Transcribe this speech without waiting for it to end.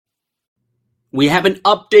We have an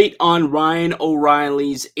update on Ryan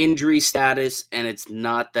O'Reilly's injury status, and it's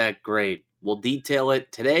not that great. We'll detail it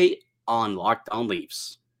today on Locked On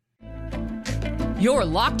Leafs. You're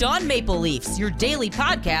Locked On Maple Leafs, your daily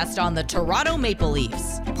podcast on the Toronto Maple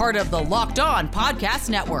Leafs. Part of the Locked On Podcast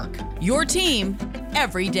Network, your team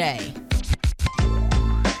every day.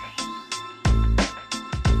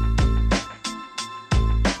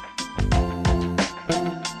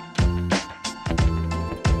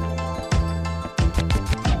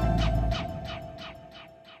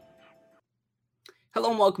 Hello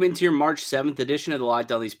and welcome into your March 7th edition of the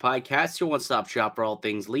Locked On Leafs podcast, your one-stop shop for all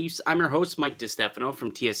things Leafs. I'm your host, Mike DiStefano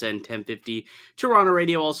from TSN 1050 Toronto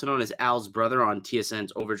Radio, also known as Al's brother on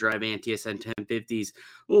TSN's Overdrive and TSN 1050's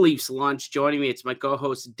Leafs Lunch. Joining me, it's my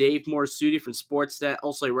co-host Dave Morsuti from Sportsnet,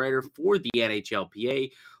 also a writer for the NHLPA.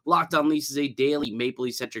 Locked On Leafs is a daily Maple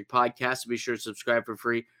Leaf-centric podcast, so be sure to subscribe for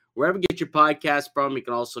free wherever you get your podcast from. You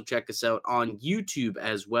can also check us out on YouTube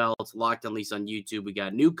as well. It's Locked On Leafs on YouTube. We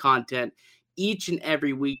got new content each and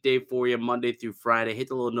every weekday for you, Monday through Friday. Hit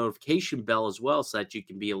the little notification bell as well so that you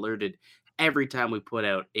can be alerted every time we put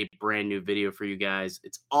out a brand new video for you guys.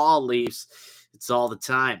 It's all Leafs. It's all the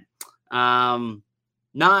time.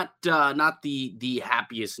 Not the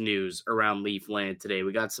happiest news around Leaf land today.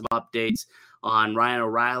 We got some updates on Ryan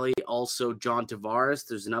O'Reilly, also John Tavares.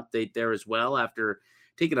 There's an update there as well after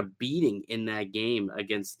taking a beating in that game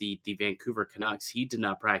against the Vancouver Canucks. He did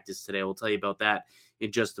not practice today. We'll tell you about that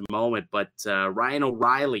in just a moment. But Ryan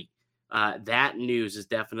O'Reilly, that news is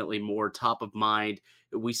definitely more top of mind.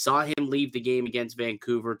 We saw him leave the game against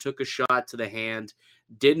Vancouver, took a shot to the hand,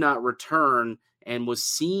 did not return, and was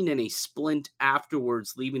seen in a splint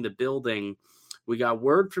afterwards leaving the building. We got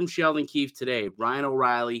word from Sheldon Keefe today. Ryan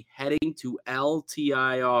O'Reilly heading to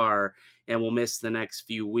LTIR and will miss the next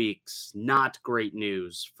few weeks. Not great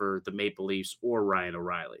news for the Maple Leafs or Ryan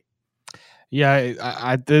O'Reilly. Yeah,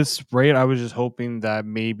 at this rate, I was just hoping that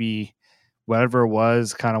maybe whatever it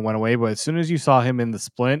was kind of went away. But as soon as you saw him in the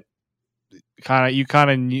splint, you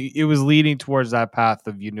kind of knew it was leading towards that path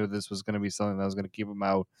of you knew this was going to be something that was going to keep him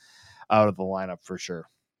out of the lineup for sure.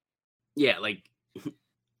 Yeah, like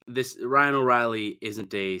this Ryan O'Reilly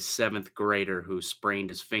isn't a seventh grader who sprained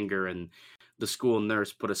his finger and the school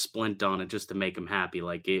nurse put a splint on it just to make him happy.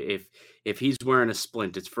 Like if he's wearing a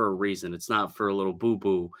splint, it's for a reason. It's not for a little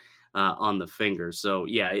boo-boo on the finger. So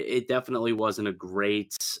yeah, it definitely wasn't a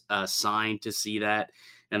great sign to see that.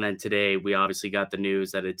 And then today we obviously got the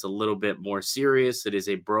news that it's a little bit more serious. It is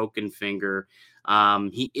a broken finger.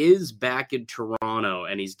 He is back in Toronto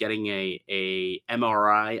and he's getting a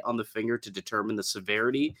MRI on the finger to determine the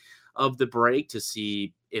severity of the break to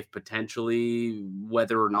see if potentially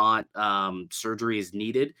whether or not surgery is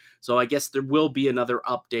needed. So I guess there will be another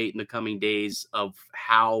update in the coming days of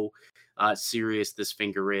how serious this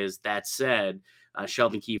finger is. That said,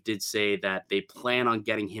 Sheldon Keefe did say that they plan on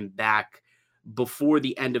getting him back before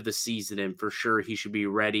the end of the season, and for sure he should be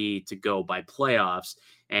ready to go by playoffs.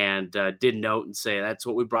 And did note and say that's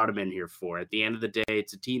what we brought him in here for. At the end of the day,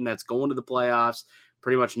 it's a team that's going to the playoffs,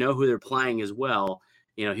 pretty much know who they're playing as well.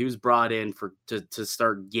 You know, he was brought in to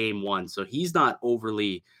start game one, so he's not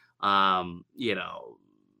overly,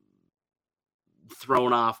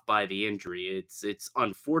 thrown off by the injury. It's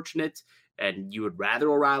unfortunate, and you would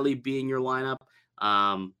rather O'Reilly be in your lineup,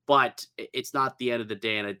 but it's not the end of the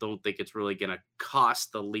day, and I don't think it's really going to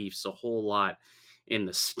cost the Leafs a whole lot in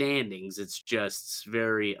the standings. It's just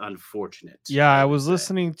very unfortunate. Yeah, I was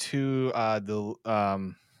listening to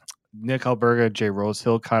the Nick Alberga, Jay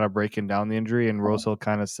Rosehill kind of breaking down the injury, and Rosehill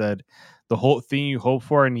kind of said the whole thing you hope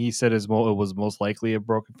for, and he said it was most likely a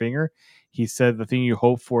broken finger. He said the thing you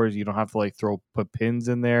hope for is you don't have to put pins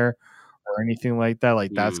in there or anything like that.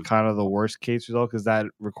 Like that's kind of the worst case result because that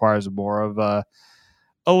requires more of a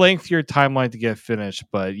lengthier timeline to get finished.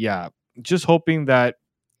 But yeah, just hoping that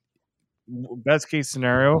best case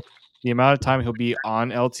scenario, the amount of time he'll be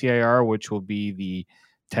on LTIR, which will be the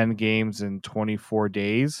 10 games in 24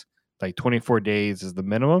 days. Like 24 days is the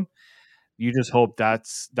minimum. You just hope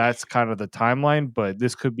that's kind of the timeline, but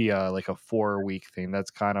this could be a 4-week thing. That's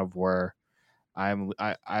kind of where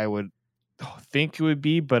I would think it would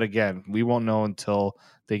be, but again, we won't know until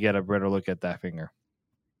they get a better look at that finger.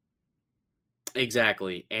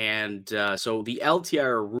 Exactly. And so the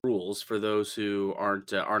LTIR rules, for those who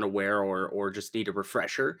aren't aware or just need a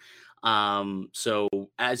refresher. So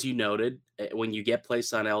as you noted, when you get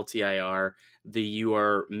placed on LTIR, you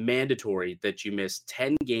are mandatory that you miss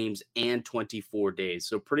 10 games and 24 days.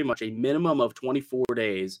 So pretty much a minimum of 24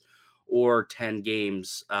 days or 10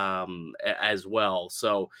 games as well.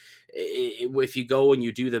 So if you go and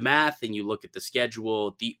you do the math and you look at the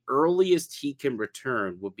schedule, the earliest he can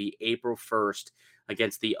return would be April 1st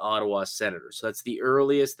against the Ottawa Senators. So that's the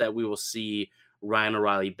earliest that we will see Ryan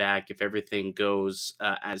O'Reilly back if everything goes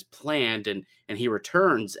as planned and he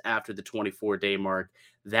returns after the 24-day mark.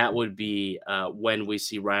 That would be when we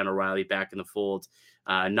see Ryan O'Reilly back in the fold,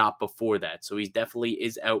 not before that. So he definitely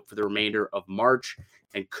is out for the remainder of March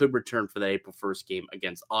and could return for the April 1st game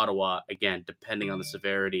against Ottawa, again, depending on the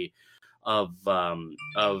severity of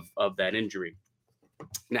that injury.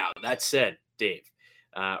 Now, that said, Dave,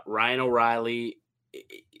 Ryan O'Reilly,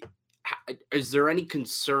 is there any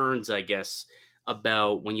concerns, I guess,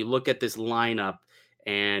 about when you look at this lineup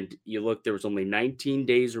and you look, there was only 19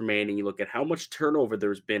 days remaining, you look at how much turnover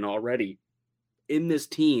there's been already in this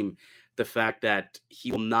team, the fact that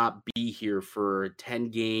he will not be here for a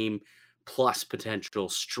 10-game plus potential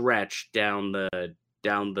stretch down the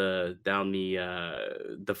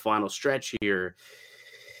final stretch here,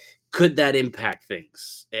 could that impact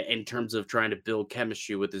things in terms of trying to build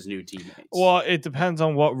chemistry with his new teammates? Well, it depends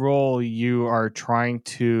on what role you are trying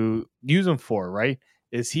to use him for, right?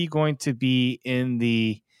 Is he going to be in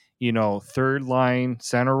the, third line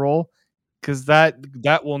center role? Because that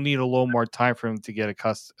will need a little more time for him to get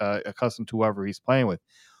accustomed to whoever he's playing with.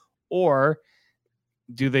 Or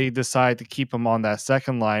do they decide to keep him on that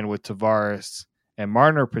second line with Tavares and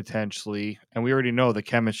Marner potentially? And we already know the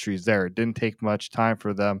chemistry is there. It didn't take much time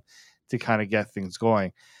for them to kind of get things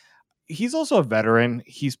going. He's also a veteran.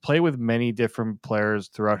 He's played with many different players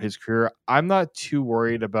throughout his career. I'm not too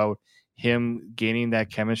worried about him gaining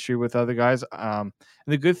that chemistry with other guys. And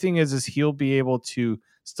the good thing is he'll be able to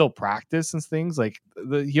still practice and things like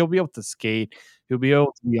he'll be able to skate. He'll be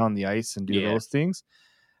able to be on the ice and do those things.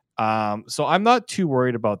 So I'm not too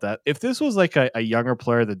worried about that. If this was like a younger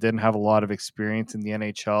player that didn't have a lot of experience in the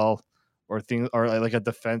NHL or like a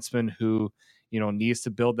defenseman who, needs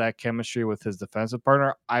to build that chemistry with his defensive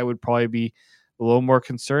partner, I would probably be a little more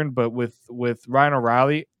concerned. But with Ryan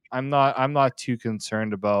O'Reilly, I'm not too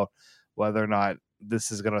concerned about whether or not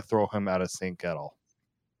this is going to throw him out of sync at all.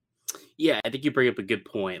 Yeah, I think you bring up a good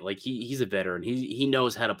point. Like he's a veteran. He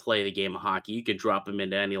knows how to play the game of hockey. You could drop him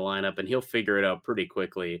into any lineup and he'll figure it out pretty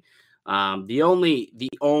quickly. The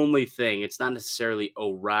only thing, it's not necessarily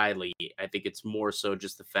O'Reilly. I think it's more so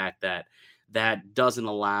just the fact that doesn't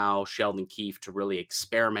allow Sheldon Keefe to really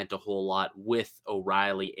experiment a whole lot with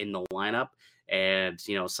O'Reilly in the lineup. And,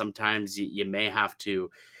 sometimes you may have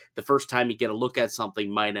to, the first time you get a look at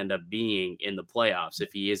something might end up being in the playoffs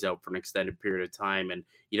if he is out for an extended period of time and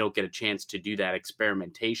you don't get a chance to do that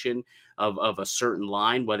experimentation of a certain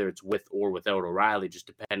line, whether it's with or without O'Reilly, just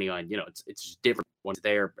depending on, it's just different once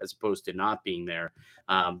there as opposed to not being there.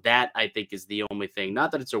 That I think is the only thing.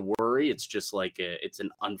 Not that it's a worry. It's just like it's an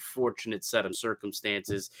unfortunate set of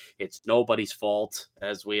circumstances. It's nobody's fault,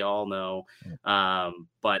 as we all know.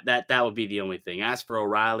 But that would be the only thing. As for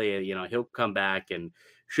O'Reilly, he'll come back and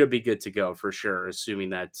should be good to go for sure,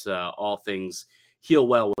 assuming that all things heal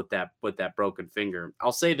well with that broken finger.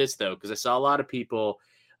 I'll say this though, because I saw a lot of people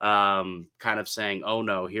kind of saying, "Oh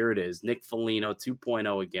no, here it is, Nick Foligno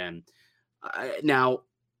 2.0 again." Now,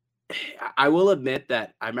 I will admit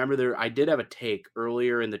that I remember I did have a take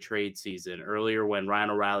earlier in the trade season, earlier when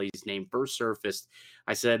Ryan O'Reilly's name first surfaced.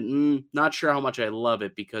 I said, not sure how much I love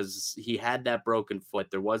it because he had that broken foot.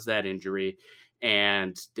 There was that injury.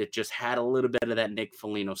 And it just had a little bit of that Nick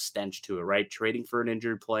Foligno stench to it, right? Trading for an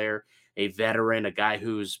injured player, a veteran, a guy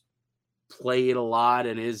who's played a lot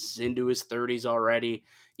and is into his 30s already.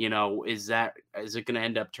 Is it going to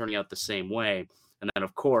end up turning out the same way? And then,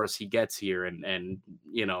 of course, he gets here and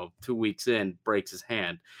 2 weeks in, breaks his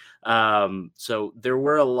hand. So there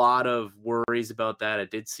were a lot of worries about that. I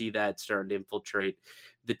did see that starting to infiltrate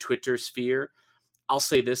the Twitter sphere. I'll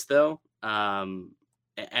say this, though.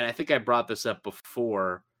 And I think I brought this up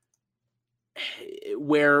before,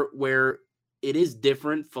 where it is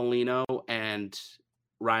different, Foligno and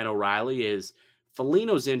Ryan O'Reilly, is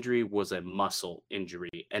Foligno's injury was a muscle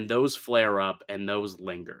injury, and those flare up and those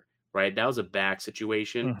linger, right? That was a back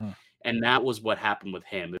situation, and that was what happened with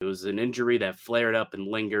him. It was an injury that flared up and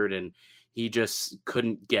lingered, and he just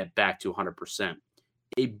couldn't get back to 100%.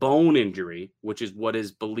 A bone injury, which is what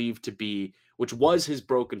is believed to be, which was his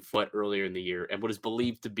broken foot earlier in the year, and what is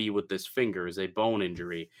believed to be with this finger is a bone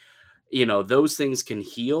injury. Those things can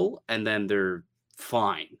heal and then they're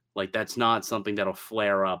fine. Like that's not something that'll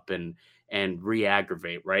flare up and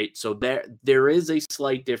re-aggravate, right? So there is a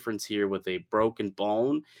slight difference here with a broken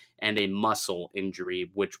bone and a muscle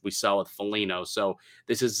injury, which we saw with Foligno. So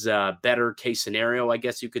this is a better case scenario, I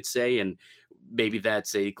guess you could say. And maybe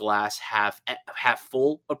that's a glass half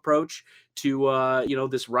full approach to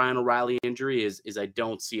this Ryan O'Reilly injury. Is I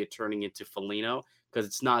don't see it turning into Foligno, because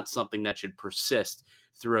it's not something that should persist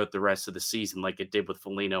throughout the rest of the season like it did with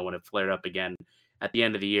Foligno when it flared up again at the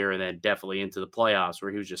end of the year, and then definitely into the playoffs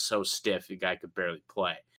where he was just so stiff the guy could barely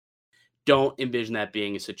play. Don't envision that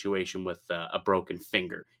being a situation with a broken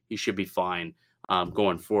finger. He should be fine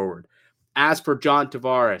going forward. As for John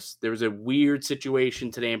Tavares, there was a weird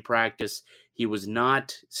situation today in practice. He was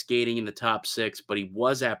not skating in the top 6, but he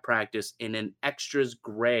was at practice in an extras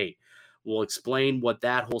gray. We'll explain what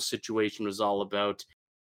that whole situation was all about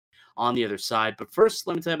on the other side. But first,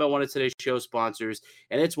 let me tell you about one of today's show sponsors,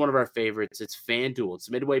 and it's one of our favorites. It's FanDuel. It's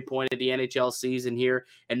the midway point of the NHL season here,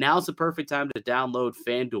 and now's the perfect time to download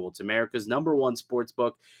FanDuel. It's America's #1 sports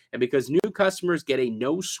book, and because new customers get a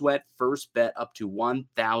no-sweat first bet up to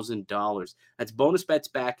 $1,000. That's bonus bets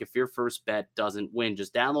back if your first bet doesn't win.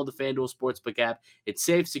 Just download the FanDuel Sportsbook app. It's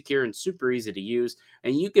safe, secure, and super easy to use,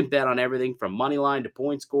 and you can bet on everything from money line to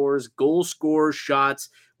point scores, goal scores, shots,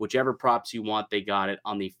 whichever props you want. They got it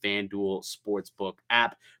on the FanDuel Sportsbook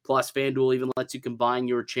app. Plus, FanDuel even lets you combine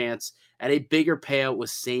your chance at a bigger payout with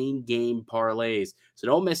same-game parlays. So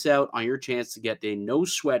don't miss out on your chance to get the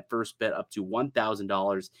no-sweat first bet up to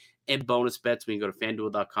 $1,000 in bonus bets when you go to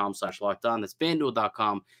FanDuel.com/lockedon. That's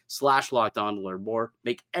FanDuel.com/lockedon to learn more.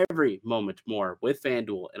 Make every moment more with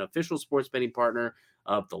FanDuel, an official sports betting partner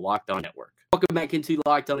of the Locked On Network. Welcome back into the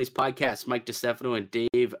Locked On A's podcast. Mike DeStefano and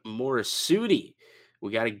Dave Morisuti.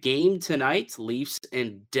 We got a game tonight. Leafs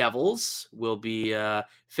and Devils will be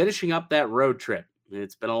finishing up that road trip.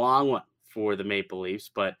 It's been a long one for the Maple Leafs,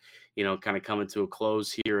 but, kind of coming to a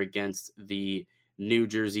close here against the New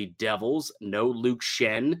Jersey Devils. No Luke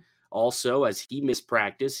Schenn. Also, as he missed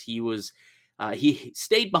practice, he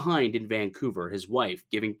stayed behind in Vancouver, his wife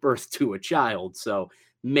giving birth to a child. So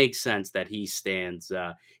makes sense that he stays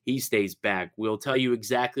back. We'll tell you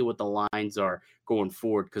exactly what the lines are going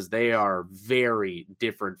forward, because they are very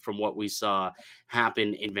different from what we saw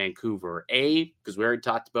happen in Vancouver. Because we already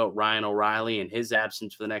talked about Ryan O'Reilly and his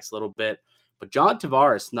absence for the next little bit, but John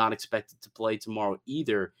Tavares not expected to play tomorrow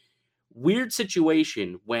either. Weird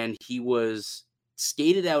situation when he was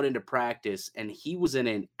skated out into practice and he was in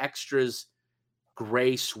an extras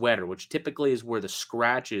gray sweater, which typically is where the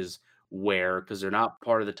scratches wear, because they're not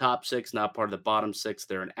part of the top 6, not part of the bottom 6.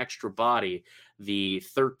 They're an extra body, the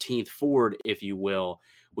 13th forward, if you will,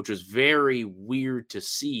 which was very weird to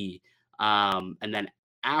see. And then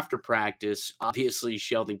after practice, obviously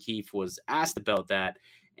Sheldon Keefe was asked about that,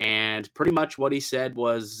 and pretty much what he said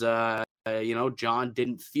was, John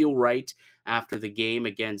didn't feel right after the game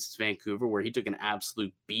against Vancouver, where he took an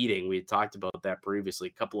absolute beating. We had talked about that previously,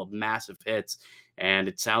 a couple of massive hits, and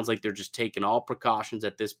it sounds like they're just taking all precautions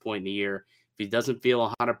at this point in the year. If he doesn't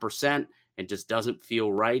feel 100% and just doesn't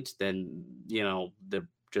feel right, then, they're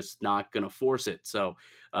just not going to force it. So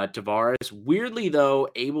Tavares, weirdly, though,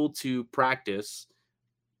 able to practice,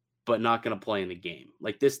 but not going to play in the game.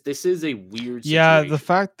 Like this is a weird situation. Yeah, the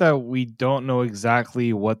fact that we don't know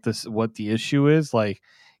exactly what the issue is, like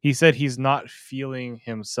he said he's not feeling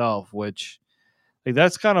himself, which like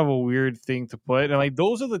that's kind of a weird thing to put. And like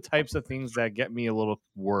those are the types of things that get me a little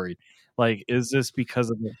worried. Like, is this because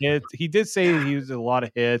of the hit? He did say he used a lot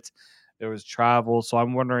of hits. There was travel, so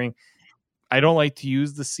I'm wondering. I don't like to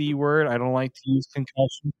use the C word. I don't like to use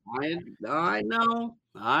concussion. I know,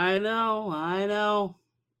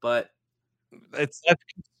 but That's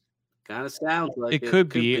kind of sounds like it could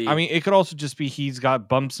be. I mean, it could also just be he's got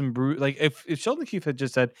bumps and bruises. Like if Sheldon Keefe had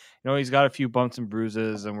just said, he's got a few bumps and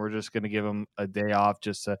bruises, and we're just going to give him a day off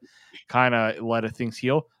just to kind of let things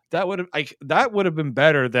heal. That would have been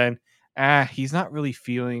better than he's not really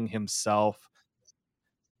feeling himself.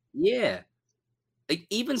 Yeah. Like,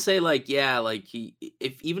 even say like, yeah, like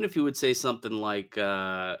even if he would say something like,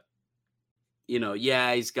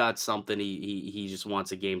 he's got something he just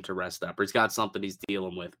wants a game to rest up, or he's got something he's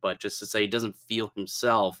dealing with, but just to say he doesn't feel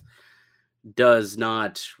himself does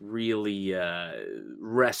not really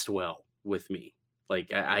rest well with me.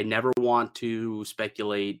 Like, I never want to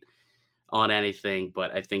speculate on anything,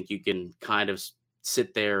 but I think you can kind of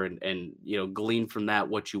sit there and glean from that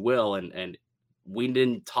what you will. And we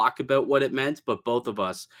didn't talk about what it meant, but both of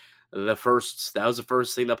us, that was the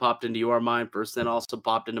first thing that popped into your mind. First thing also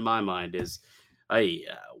popped into my mind is, hey,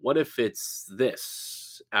 what if it's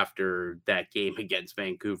this after that game against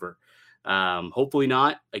Vancouver? Hopefully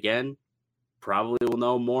not. Again, probably will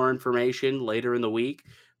know more information later in the week,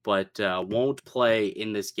 but won't play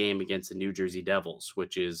in this game against the New Jersey Devils,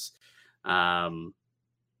 which is, not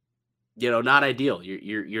ideal.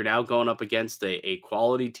 You're now going up against a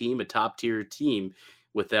quality team, a top tier team,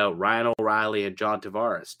 without Ryan O'Reilly and John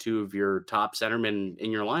Tavares, two of your top centermen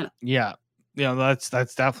in your lineup. Yeah. That's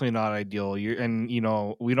definitely not ideal. We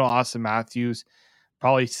know Austin Matthews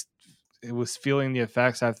probably it was feeling the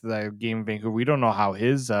effects after that game in Vancouver. We don't know how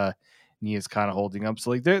his knee is kind of holding up.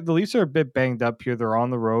 So like the Leafs are a bit banged up here. They're on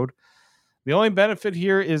the road. The only benefit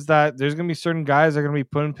here is that there's going to be certain guys that are going to be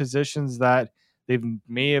put in positions that they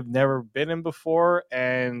may have never been in before,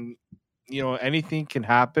 and anything can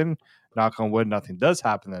happen. Knock on wood, nothing does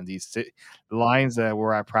happen. Then these lines that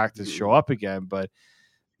were at practice show up again, but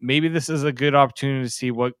maybe this is a good opportunity to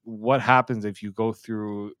see what happens if you go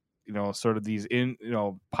through sort of these injury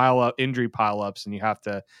pileups, and you have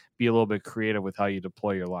to be a little bit creative with how you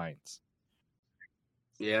deploy your lines.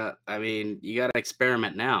 Yeah, I mean, you got to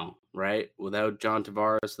experiment now, right? Without John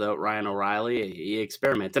Tavares, without Ryan O'Reilly, you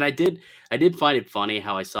experiment. And I did find it funny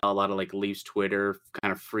how I saw a lot of like Leafs Twitter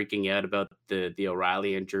kind of freaking out about the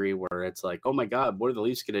O'Reilly injury, where it's like, oh my God, what are the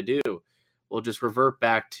Leafs going to do? We'll just revert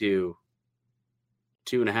back to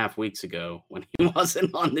 2.5 weeks ago when he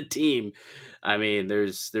wasn't on the team. I mean,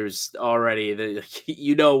 there's already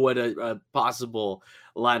what a possible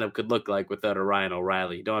lineup could look like without a Ryan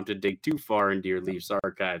O'Reilly. You don't have to dig too far into your Leafs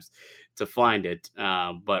archives to find it.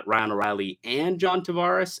 But Ryan O'Reilly and John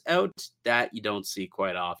Tavares out, that you don't see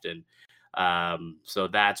quite often. So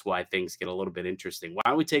that's why things get a little bit interesting. Why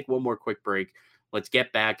don't we take one more quick break? Let's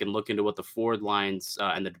get back and look into what the forward lines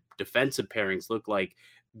and the defensive pairings look like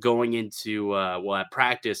going into at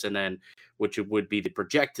practice, and then which would be the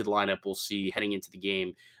projected lineup we'll see heading into the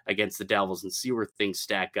game against the Devils, and see where things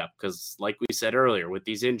stack up. Because like we said earlier, with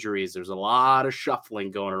these injuries, there's a lot of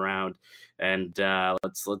shuffling going around, and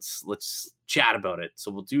let's chat about it.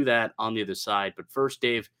 So we'll do that on the other side. But first,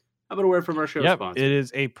 Dave, how about a word from our show sponsor? It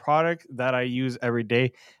is a product that I use every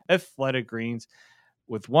day, Athletic Greens.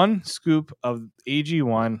 With one scoop of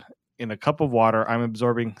AG1 in a cup of water, I'm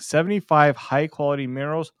absorbing 75 high-quality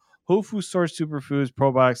minerals, whole food source superfoods,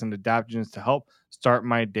 probiotics, and adaptogens to help start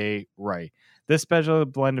my day right. This special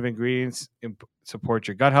blend of ingredients supports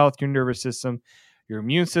your gut health, your nervous system, your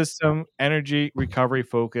immune system, energy, recovery,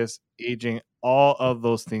 focus, aging, all of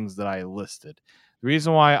those things that I listed. The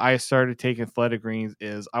reason why I started taking Athletic Greens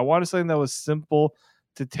is I wanted something that was simple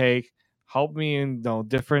to take, help me in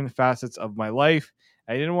different facets of my life.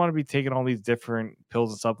 I didn't want to be taking all these different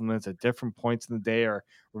pills and supplements at different points in the day, or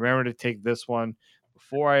remember to take this one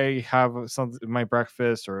before I have my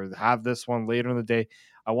breakfast, or have this one later in the day.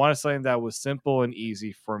 I wanted something that was simple and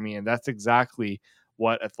easy for me, and that's exactly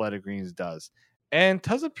what Athletic Greens does. And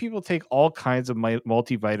tons of people take all kinds of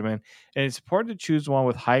multivitamin, and it's important to choose one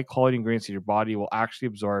with high-quality ingredients that your body will actually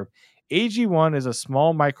absorb. AG1 is a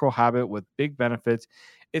small micro habit with big benefits.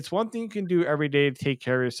 It's one thing you can do every day to take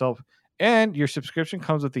care of yourself. And your subscription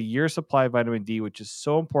comes with a year's supply of vitamin D, which is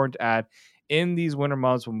so important to add in these winter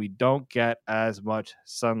months when we don't get as much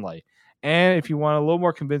sunlight. And if you want a little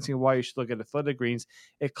more convincing of why you should look at Athletic Greens,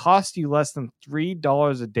 it costs you less than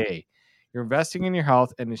 $3 a day. You're investing in your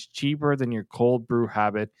health, and it's cheaper than your cold brew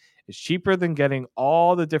habit. It's cheaper than getting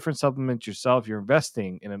all the different supplements yourself. You're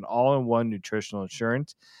investing in an all-in-one nutritional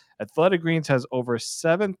insurance. Athletic Greens has over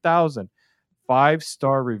 7,000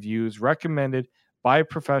 5-star reviews recommended by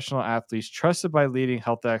professional athletes, trusted by leading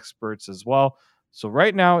health experts as well. So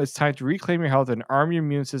right now, it's time to reclaim your health and arm your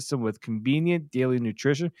immune system with convenient daily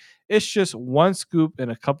nutrition. It's just one scoop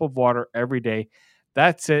in a cup of water every day.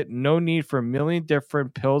 That's it. No need for a million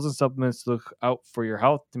different pills and supplements to look out for your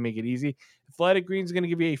health. To make it easy, Athletic Greens is going to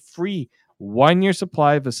give you a free 1-year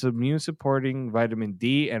supply of immune-supporting vitamin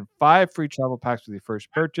D and 5 free travel packs with your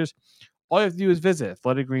first purchase. All you have to do is visit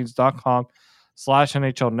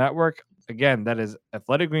athleticgreens.com/NHL Network. Again, that is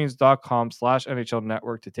athleticgreens.com/NHL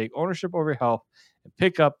Network to take ownership over your health and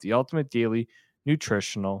pick up the ultimate daily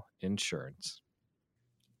nutritional insurance.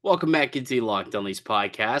 Welcome back into the Locked On Leafs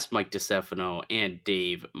podcast. Mike DeStefano and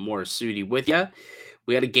Dave Morassutti with you.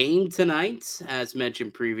 We had a game tonight, as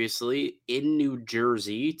mentioned previously, in New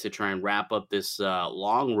Jersey to try and wrap up this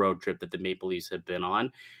long road trip that the Maple Leafs have been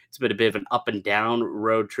on. It's been a bit of an up and down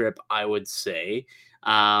road trip, I would say.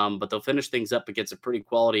 But they'll finish things up against a pretty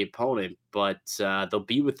quality opponent. But they'll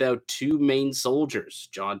be without two main soldiers.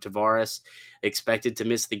 John Tavares expected to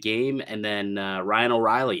miss the game, and then Ryan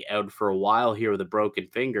O'Reilly out for a while here with a broken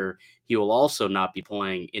finger. He will also not be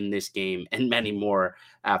playing in this game, and many more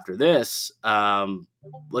after this.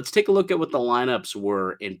 Let's take a look at what the lineups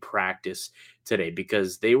were in practice today,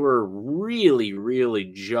 because they were really,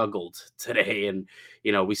 really juggled today. And,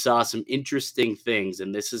 we saw some interesting things,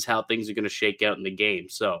 and this is how things are going to shake out in the game.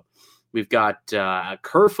 So we've got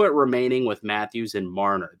Kerfoot remaining with Matthews and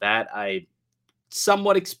Marner. That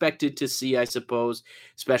somewhat expected to see, I suppose,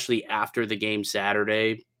 especially after the game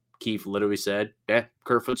Saturday. Keefe literally said,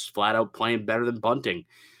 Kerfoot's flat out playing better than Bunting.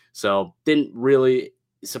 So didn't really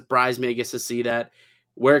surprise me, I guess, to see that.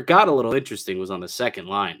 Where it got a little interesting was on the second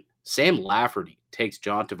line. Sam Lafferty takes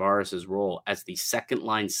John Tavares' role as the second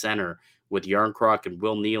line center with Yarncroc and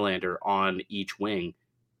Will Nylander on each wing.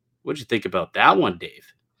 What'd you think about that one, Dave?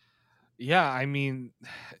 Yeah, I mean,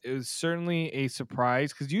 it was certainly a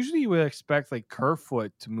surprise because usually you would expect like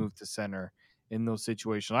Kerfoot to move to center in those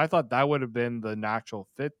situations. I thought that would have been the natural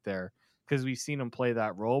fit there because we've seen him play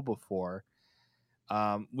that role before.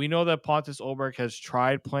 We know that Pontus Oberg has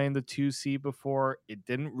tried playing the 2C before. It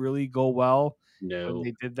didn't really go well when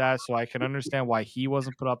they did that, so I can understand why he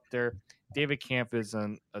wasn't put up there. David Kampf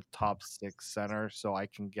isn't a top 6 center, so I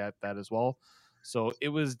can get that as well. So it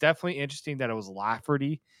was definitely interesting that it was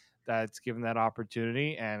Lafferty that's given that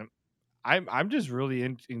opportunity, and I'm just really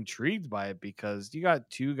intrigued by it because you got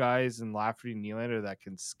two guys in Lafferty and Nylander that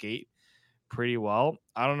can skate pretty well.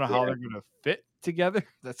 I don't know how they're going to fit together.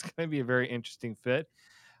 That's going to be a very interesting fit.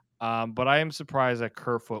 But I am surprised that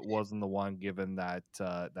Kerfoot wasn't the one given that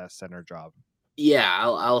that center job. Yeah,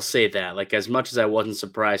 I'll say that. Like, as much as I wasn't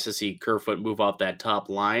surprised to see Kerfoot move off that top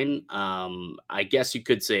line, I guess you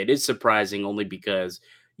could say it is surprising only because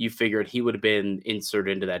you figured he would have been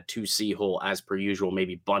inserted into that 2C hole as per usual.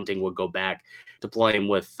 Maybe Bunting would go back to playing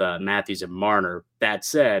with Matthews and Marner. That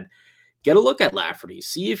said, get a look at Lafferty.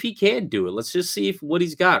 See if he can do it. Let's just see what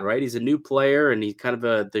he's got, right? He's a new player, and he's kind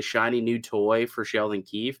of the shiny new toy for Sheldon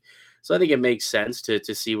Keefe. So I think it makes sense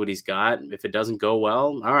to see what he's got. If it doesn't go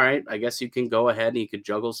well, all right, I guess you can go ahead and you could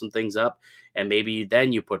juggle some things up, and maybe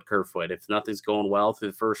then you put Kerfoot. If nothing's going well through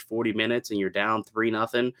the first 40 minutes and you're down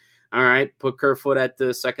 3-0, all right, put Kerfoot at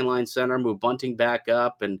the second line center, move Bunting back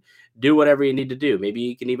up, and do whatever you need to do. Maybe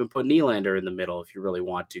you can even put Nylander in the middle if you really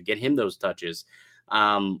want to. Get him those touches.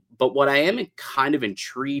 But what I am kind of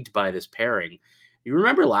intrigued by this pairing, you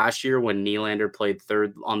remember last year when Nylander played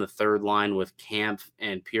third on the third line with Kampf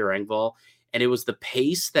and Pierre Engvall, and it was the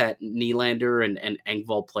pace that Nylander and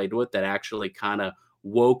Engvall played with that actually kind of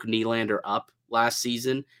woke Nylander up last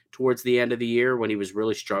season towards the end of the year when he was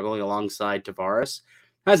really struggling alongside Tavares.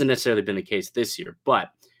 Hasn't necessarily been the case this year,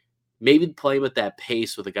 but maybe playing with that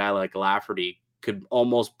pace with a guy like Lafferty could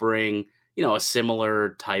almost bring, a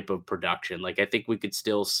similar type of production. Like, I think we could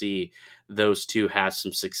still see those two have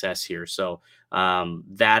some success here. So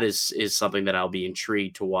that is something that I'll be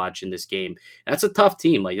intrigued to watch in this game. That's a tough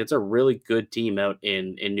team. Like, it's a really good team out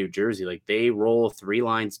in New Jersey. Like, they roll 3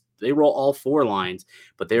 lines, they roll all 4 lines,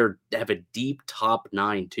 but they have a deep top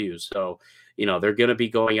 9 too. So, they're going to be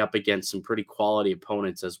going up against some pretty quality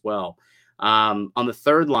opponents as well. On the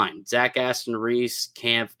third line, Zach Aston Reese,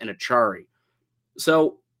 Kampf, and Achari.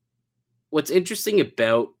 So what's interesting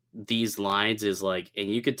about these lines is, like, and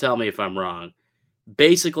you could tell me if I'm wrong,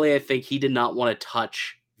 basically I think he did not want to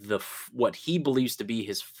touch what he believes to be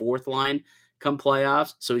his fourth line come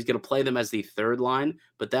playoffs. So he's going to play them as the third line,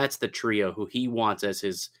 but that's the trio who he wants as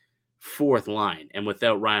his fourth line. And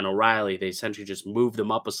without Ryan O'Reilly, they essentially just moved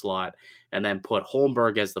them up a slot and then put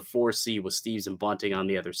Holmberg as the 4C with Steves and Bunting on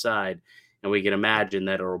the other side. And we can imagine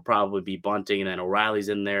that it'll probably be Bunting and then O'Reilly's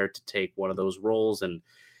in there to take one of those roles. And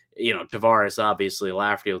Tavares, obviously,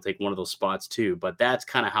 Lafferty will take one of those spots too. But that's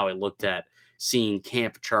kind of how I looked at seeing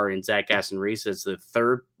Kampf, Achari, and Zach Aston Reese as the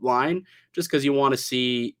third line, just because you want to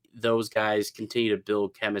see those guys continue to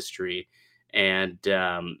build chemistry, and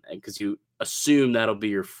because you assume that'll be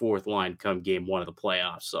your fourth line come game 1 of the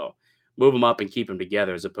playoffs. So move them up and keep them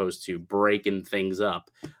together as opposed to breaking things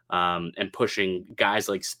up and pushing guys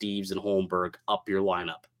like Steves and Holmberg up your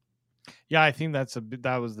lineup. Yeah, I think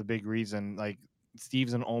that was the big reason. Like,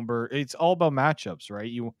 Steves and Holmberg, it's all about matchups,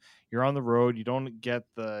 right? You're on the road, you don't get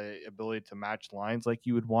the ability to match lines like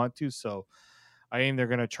you would want to. So I think they're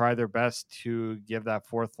going to try their best to give that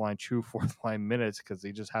true fourth line minutes because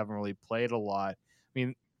they just haven't really played a lot. I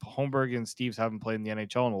mean, Holmberg and Steves haven't played in the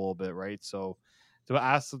NHL in a little bit, right? So to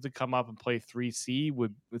ask them to come up and play 3C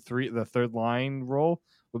the third line role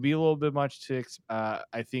would be a little bit much to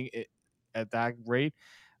I think at that rate.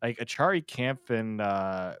 Like Achari, Kampf, and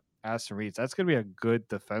Aston Reese, that's going to be a good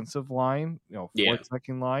defensive line,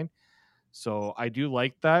 second line. So I do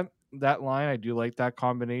like that line. I do like that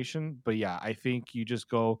combination. But yeah, I think you just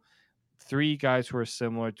go 3 guys who are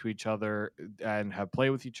similar to each other and have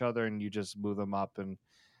played with each other, and you just move them up, and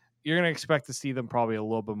you're going to expect to see them probably a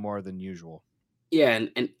little bit more than usual. Yeah,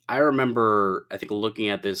 and I remember, I think, looking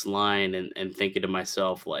at this line and thinking to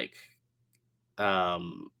myself, like, or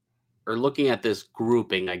looking at this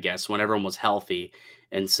grouping, I guess, when everyone was healthy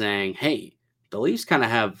and saying, hey, the Leafs kind of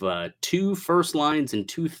have 2 first lines and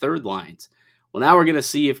 2 third lines. Well, now we're going to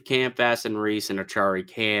see if Campbell and Reese and Achari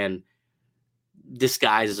can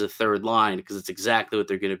disguise as a third line, because it's exactly what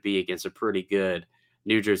they're going to be against a pretty good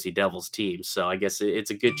New Jersey Devils team. So I guess it's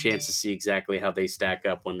a good chance to see exactly how they stack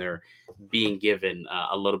up when they're being given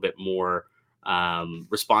a little bit more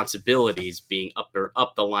responsibilities, being up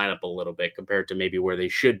the lineup a little bit compared to maybe where they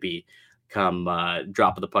should be come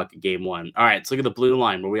drop of the puck at game one. All right, let's look at the blue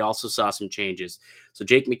line, where we also saw some changes. So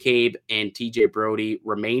Jake McCabe and TJ Brody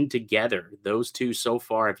remain together. Those two so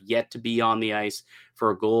far have yet to be on the ice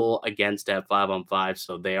for a goal against at 5-on-5.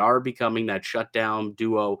 So they are becoming that shutdown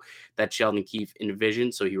duo that Sheldon Keefe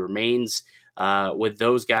envisioned. So he remains with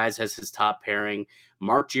those guys as his top pairing.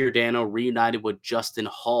 Mark Giordano reunited with Justin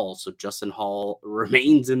Hall. So Justin Hall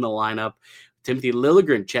remains in the lineup. Timothy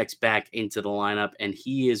Liljegren checks back into the lineup, and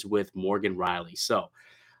he is with Morgan Rielly. So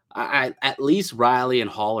at least Rielly and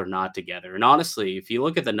Hall are not together. And honestly, if you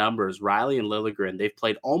look at the numbers, Rielly and Liljegren, they've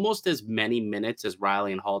played almost as many minutes as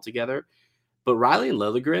Rielly and Hall together. But Rielly and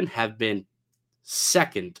Liljegren have been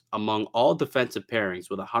second among all defensive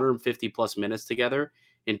pairings with 150-plus minutes together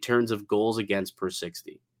in terms of goals against per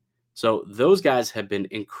 60. So those guys have been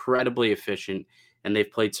incredibly efficient, and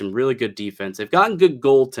they've played some really good defense. They've gotten good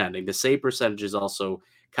goaltending. The save percentage is also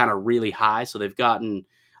kind of really high, so they've gotten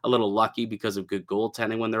a little lucky because of good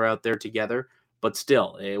goaltending when they're out there together. But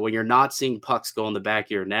still, when you're not seeing pucks go in the back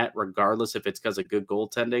of your net, regardless if it's because of good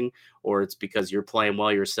goaltending or it's because you're playing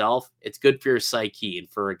well yourself, it's good for your psyche. And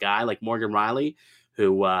for a guy like Morgan Rielly,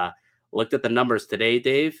 who looked at the numbers today,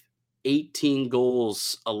 Dave, 18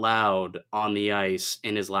 goals allowed on the ice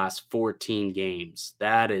in his last 14 games.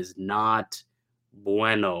 That is not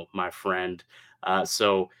bueno, my friend.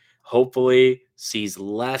 So hopefully sees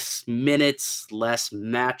less minutes, less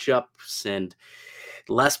matchups, and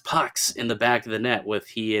less pucks in the back of the net with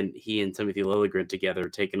he and Timothy Liljegren together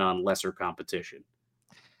taking on lesser competition.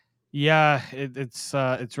 Yeah, it's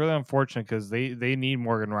really unfortunate because they need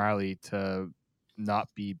Morgan Rielly to not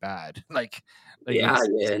be bad.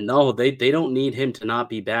 No, they don't need him to not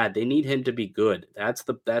be bad. They need him to be good. That's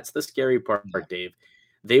the scary part, Dave.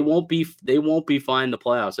 They won't be fine in the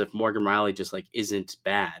playoffs if Morgan Rielly just isn't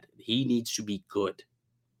bad. He needs to be good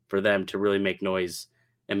for them to really make noise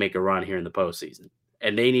and make a run here in the postseason.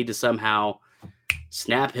 And they need to somehow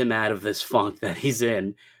snap him out of this funk that he's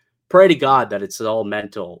in. Pray to God that it's all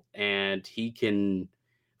mental and he can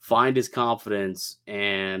find his confidence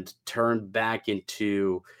and turn back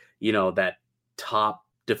into, that top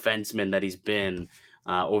defenseman that he's been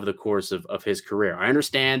over the course of his career. I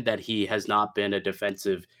understand that he has not been a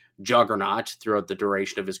defensive juggernaut throughout the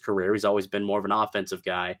duration of his career. He's always been more of an offensive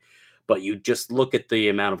guy. But you just look at the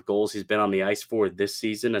amount of goals he's been on the ice for this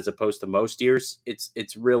season as opposed to most years.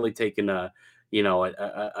 It's really taken a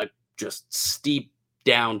just steep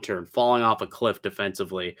downturn, falling off a cliff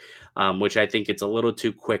defensively, which I think it's a little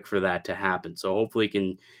too quick for that to happen. So hopefully he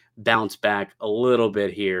can bounce back a little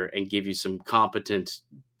bit here and give you some competent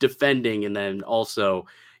defending, and then also,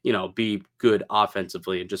 be good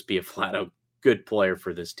offensively and just be a flat out good player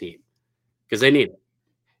for this team because they need it.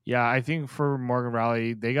 Yeah, I think for Morgan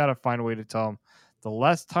Rielly, they got to find a way to tell him the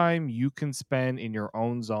less time you can spend in your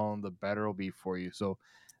own zone, the better it'll be for you. So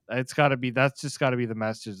that's just got to be the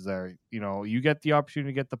message there. You get the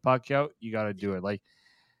opportunity to get the puck out, you got to do it. Like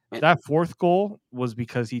that fourth goal was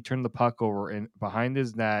because he turned the puck over in behind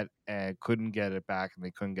his net and couldn't get it back, and they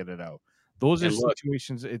couldn't get it out. Those are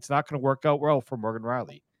situations. It's not going to work out well for Morgan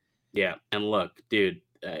Rielly. Yeah, and look, dude,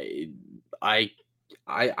 I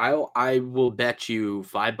will bet you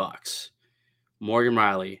 $5 Morgan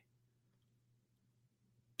Rielly,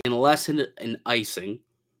 unless an icing,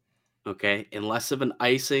 okay, unless of an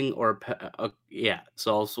icing or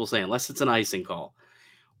so we'll say unless it's an icing call,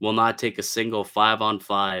 will not take a single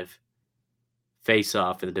 5-on-5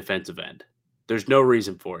 face-off in the defensive end. There's no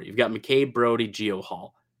reason for it. You've got McCabe, Brody, Gio,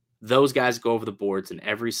 Hall. Those guys go over the boards in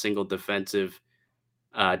every single defensive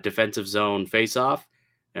zone face-off.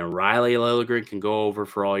 And Rielly Liljegren can go over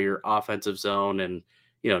for all your offensive zone and,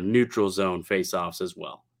 neutral zone faceoffs as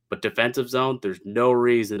well. But defensive zone, there's no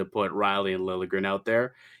reason to put Rielly and Liljegren out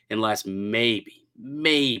there unless maybe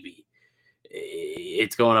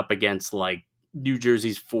it's going up against New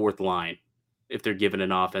Jersey's fourth line if they're given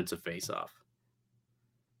an offensive faceoff.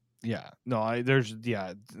 Yeah, no,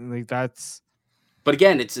 that's. But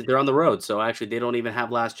again, they're on the road, so actually they don't even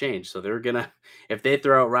have last change. So they're gonna, if they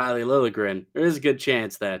throw out Rielly Liljegren, there is a good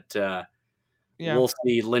chance that we'll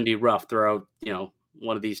see Lindy Ruff throw out,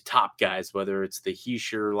 one of these top guys, whether it's the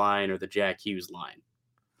Heischer line or the Jack Hughes line.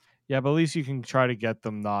 Yeah, but at least you can try to get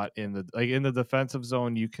them not in the defensive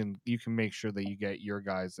zone. You can make sure that you get your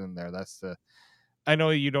guys in there. That's I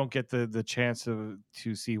know you don't get the chance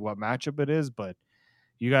to see what matchup it is, but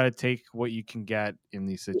you got to take what you can get in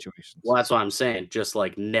these situations. Well, that's what I'm saying. Just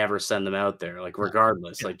like never send them out there. Like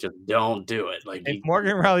regardless, like just don't do it. Like If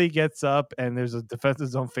Morgan Rielly gets up and there's a defensive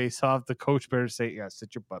zone face-off, the coach better say, "Yeah,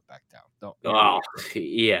 sit your butt back down." Don't. Oh,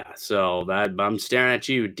 yeah. So that I'm staring at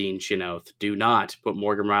you, Dean Chenoth. Do not put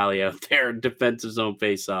Morgan Rielly out there in defensive zone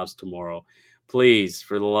faceoffs tomorrow, please.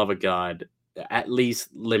 For the love of God, at least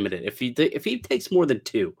limit it. If he takes more than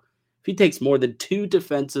two, if he takes more than two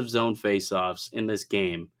defensive zone faceoffs in this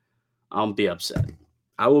game, I'll be upset.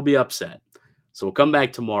 I will be upset. So we'll come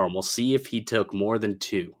back tomorrow and we'll see if he took more than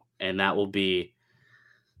two, and that will be.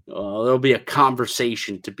 There'll be a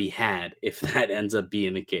conversation to be had if that ends up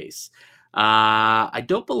being the case. I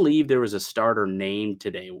don't believe there was a starter named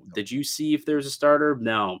today. Did you see if there's a starter?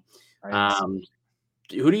 No.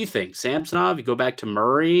 Who do you think? Samsonov? You go back to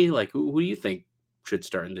Murray? Like, who do you think should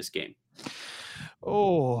start in this game?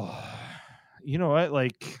 Oh, you know what?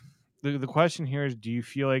 Like, the question here is, do you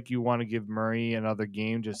feel like you want to give Murray another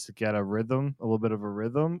game just to get a little bit of a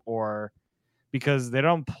rhythm, or because they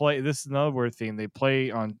don't play? This is another weird thing. They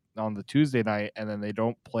play on the Tuesday night, and then they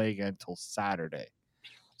don't play again until Saturday.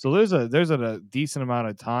 So there's a decent amount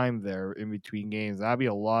of time there in between games. That'd be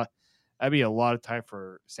a lot of time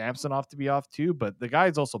for Samsonov to be off too. But the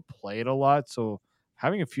guys also played a lot, so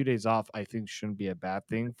having a few days off, I think, shouldn't be a bad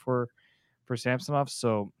thing for Samsonov.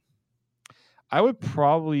 So I would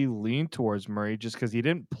probably lean towards Murray just because he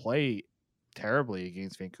didn't play terribly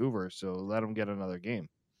against Vancouver. So let him get another game.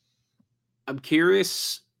 I'm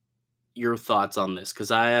curious your thoughts on this,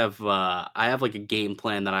 because I have like a game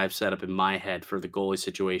plan that I've set up in my head for the goalie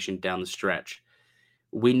situation down the stretch.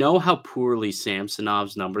 We know how poorly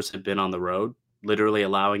Samsonov's numbers have been on the road, literally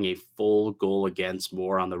allowing a full goal against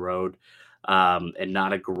more on the road, and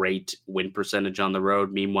not a great win percentage on the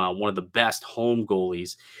road. Meanwhile, one of the best home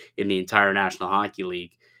goalies in the entire National Hockey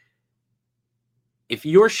League. If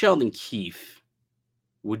you're Sheldon Keefe,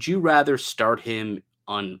 would you rather start him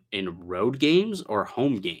in road games or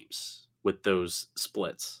home games with those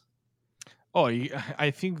splits? Oh,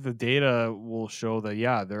 I think the data will show that,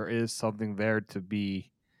 yeah, there is something there to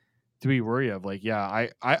be worried of. Like, yeah,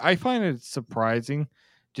 I find it surprising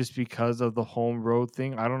just because of the home road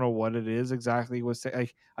thing. I don't know what it is exactly.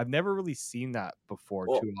 I've never really seen that before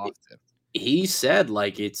too often. He said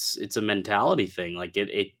like it's a mentality thing. Like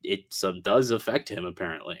it does affect him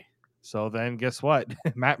apparently. So then guess what?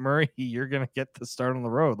 Matt Murray, you're going to get the start on the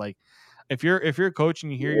road. Like if you're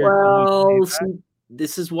coaching, you hear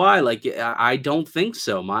this is why, like, I don't think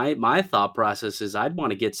so. My thought process is I'd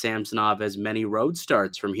want to get Samsonov as many road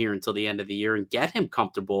starts from here until the end of the year and get him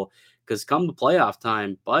comfortable, because come the playoff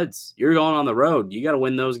time, buds, you're going on the road. You got to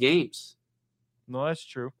win those games. No, that's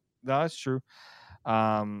true. That's true.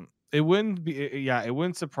 It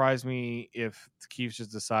wouldn't surprise me if Keefe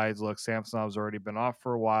just decides, look, Samsonov's already been off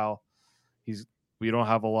for a while. We don't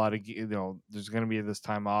have a lot of, there's going to be this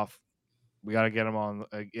time off. We got to get him on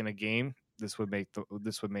in a game. This would make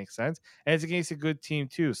sense, and it's against a good team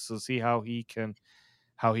too. So see how he can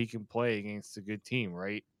play against a good team,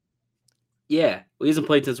 right? Yeah, well, he hasn't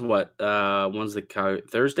played since what? When's the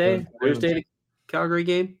Thursday the Calgary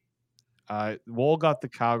game? Woll got the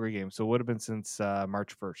Calgary game, so it would have been since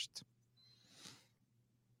March 1st.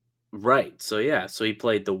 Right. So yeah, so he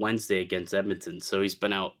played the Wednesday against Edmonton. So he's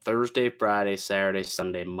been out Thursday, Friday, Saturday,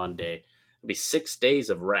 Sunday, Monday. It'll be 6 days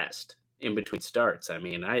of rest in between starts. I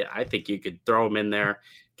mean, I think you could throw him in there,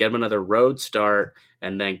 get him another road start,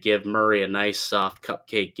 and then give Murray a nice soft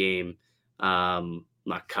cupcake game.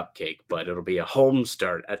 Not cupcake, but it'll be a home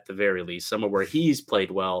start at the very least, somewhere where he's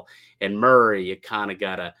played well. And Murray, you kind of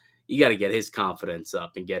gotta get his confidence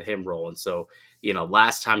up and get him rolling. So,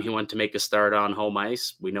 last time he went to make a start on home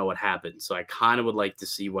ice, we know what happened. So I kind of would like to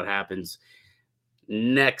see what happens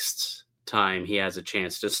next time he has a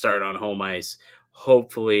chance to start on home ice.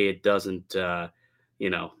 Hopefully it doesn't, we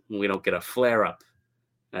don't get a flare up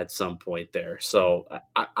at some point there. So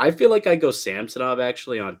I feel like I go Samsonov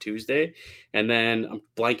actually on Tuesday, and then I'm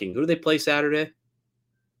blanking. Who do they play Saturday?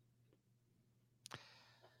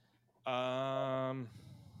 I'm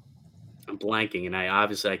blanking, and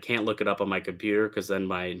I can't look it up on my computer because then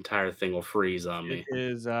my entire thing will freeze on me. It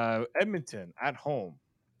is Edmonton at home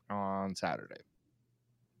on Saturday,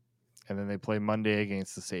 and then they play Monday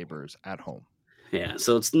against the Sabres at home. Yeah,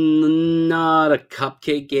 so it's not a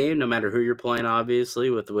cupcake game, no matter who you're playing, obviously,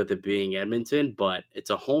 with it being Edmonton, but it's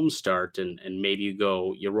a home start, and maybe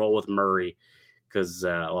you roll with Murray because,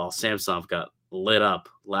 Samsonov got lit up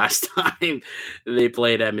last time they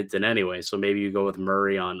played Edmonton anyway, so maybe you go with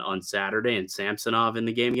Murray on Saturday and Samsonov in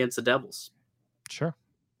the game against the Devils. Sure.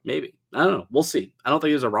 Maybe. I don't know. We'll see. I don't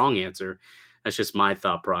think there's a wrong answer. That's just my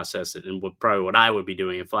thought process and what I would be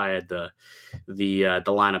doing if I had the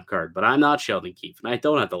lineup card. But I'm not Sheldon Keefe, and I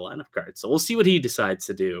don't have the lineup card. So we'll see what he decides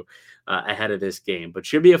to do ahead of this game. But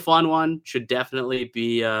should be a fun one. Should definitely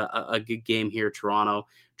be a good game here. Toronto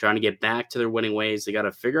trying to get back to their winning ways. They got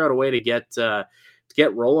to figure out a way to get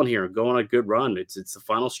rolling here and go on a good run. It's the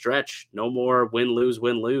final stretch. No more win, lose,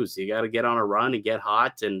 win, lose. You got to get on a run and get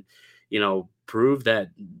hot and, prove that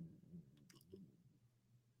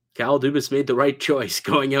Kyle Dubas made the right choice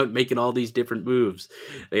going out and making all these different moves.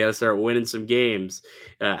 They got to start winning some games.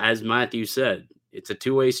 As Matthew said, it's a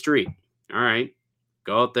two-way street. All right,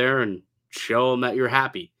 go out there and show them that you're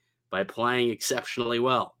happy by playing exceptionally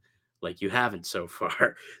well, like you haven't so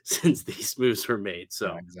far since these moves were made. So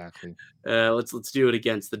Yeah, exactly. let's do it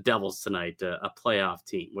against the Devils tonight, a playoff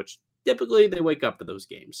team, which typically they wake up for those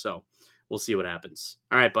games. So we'll see what happens.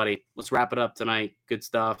 All right, buddy, let's wrap it up tonight. Good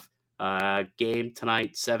stuff. Game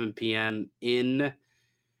tonight, 7 p.m. in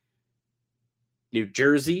New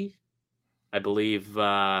Jersey. I believe,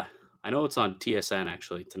 I know it's on TSN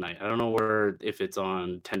actually tonight. I don't know if it's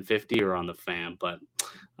on 1050 or on the Fan, but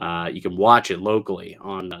you can watch it locally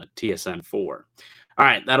on TSN 4. All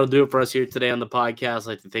right, that'll do it for us here today on the podcast. I'd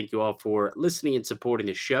like to thank you all for listening and supporting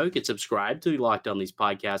the show. You can subscribe to the Locked On Leafs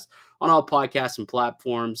podcast on all podcasts and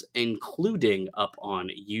platforms, including up on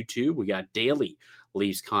YouTube. We got daily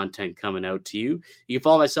Leafs content coming out to you. You can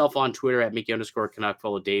follow myself on Twitter at Mickey_Canuck.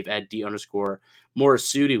 Follow Dave at D_Morisuti.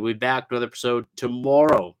 We'll be back with another episode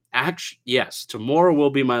tomorrow. Actually, yes, tomorrow will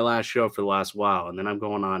be my last show for the last while, and then I'm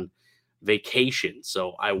going on vacation.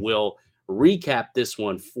 So I will recap this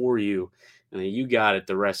one for you, and then you got it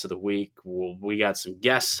the rest of the week. We got some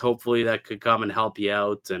guests, hopefully, that could come and help you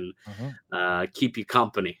out and keep you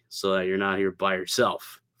company so that you're not here by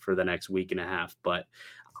yourself for the next week and a half. But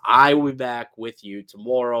I will be back with you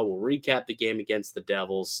tomorrow. We'll recap the game against the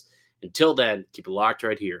Devils. Until then, keep it locked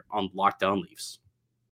right here on Locked On Leafs.